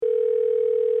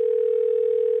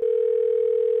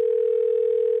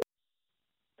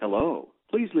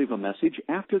Please leave a message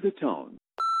after the tone.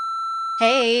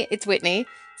 Hey, it's Whitney.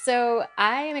 So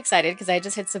I am excited because I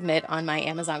just hit submit on my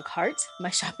Amazon cart,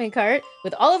 my shopping cart,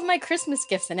 with all of my Christmas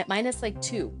gifts in it, minus like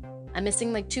two. I'm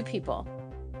missing like two people.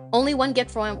 Only one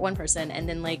gift for one person, and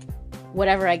then like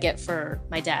whatever I get for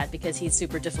my dad because he's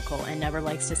super difficult and never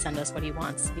likes to send us what he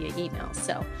wants via email.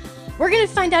 So we're gonna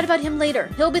find out about him later.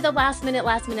 He'll be the last minute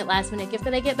gift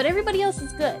that I get, but everybody else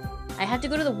is good. I had to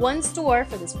go to the one store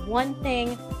for this one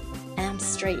thing, and I'm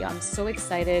straight, y'all. I'm so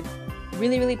excited.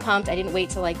 Really, really pumped. I didn't wait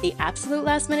till like the absolute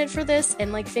last minute for this,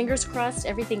 and like fingers crossed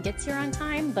everything gets here on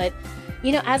time. But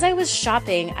you know, as I was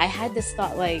shopping, I had this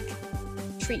thought like,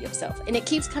 treat yourself. And it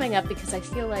keeps coming up because I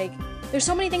feel like there's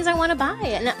so many things I want to buy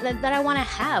and that I want to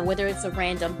have, whether it's a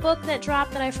random book that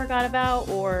dropped that I forgot about,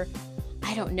 or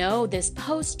I don't know, this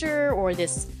poster or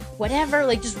this whatever,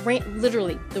 like just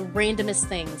literally the randomest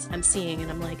things I'm seeing,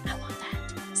 and I'm like, I want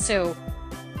that. So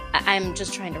I'm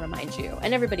just trying to remind you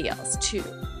and everybody else to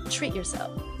treat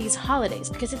yourself these holidays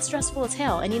because it's stressful as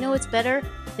hell. And you know what's better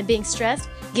than being stressed?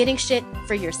 Getting shit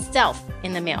for yourself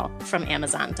in the mail from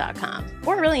Amazon.com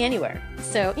or really anywhere.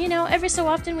 So, you know, every so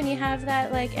often when you have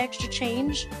that like extra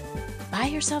change, buy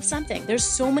yourself something. There's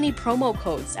so many promo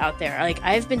codes out there. Like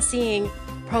I've been seeing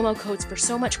promo codes for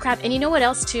so much crap. And you know what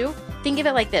else too? Think of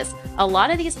it like this. A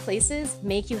lot of these places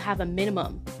make you have a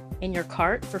minimum in your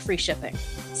cart for free shipping.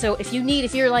 So if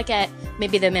you're like at,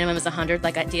 maybe the minimum is 100,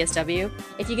 like at DSW,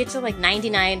 if you get to like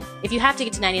 99, if you have to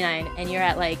get to 99 and you're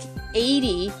at like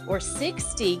 80 or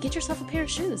 60, get yourself a pair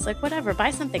of shoes, like whatever, buy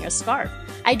something, a scarf.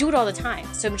 I do it all the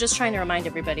time. So I'm just trying to remind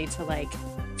everybody to like,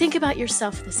 think about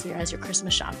yourself this year as you're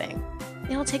Christmas shopping.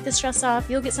 It'll take the stress off.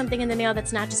 You'll get something in the mail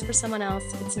that's not just for someone else.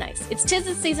 It's nice. It's 'tis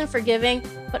the season for giving,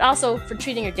 but also for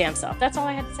treating your damn self. That's all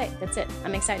I had to say. That's it.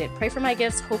 I'm excited. Pray for my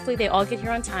gifts. Hopefully they all get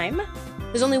here on time.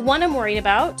 There's only one I'm worried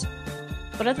about.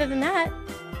 But other than that,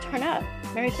 turn up.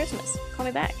 Merry Christmas. Call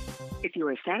me back. If you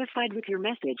are satisfied with your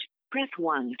message, press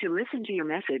 1. To listen to your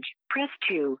message, press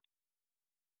 2.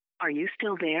 Are you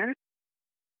still there?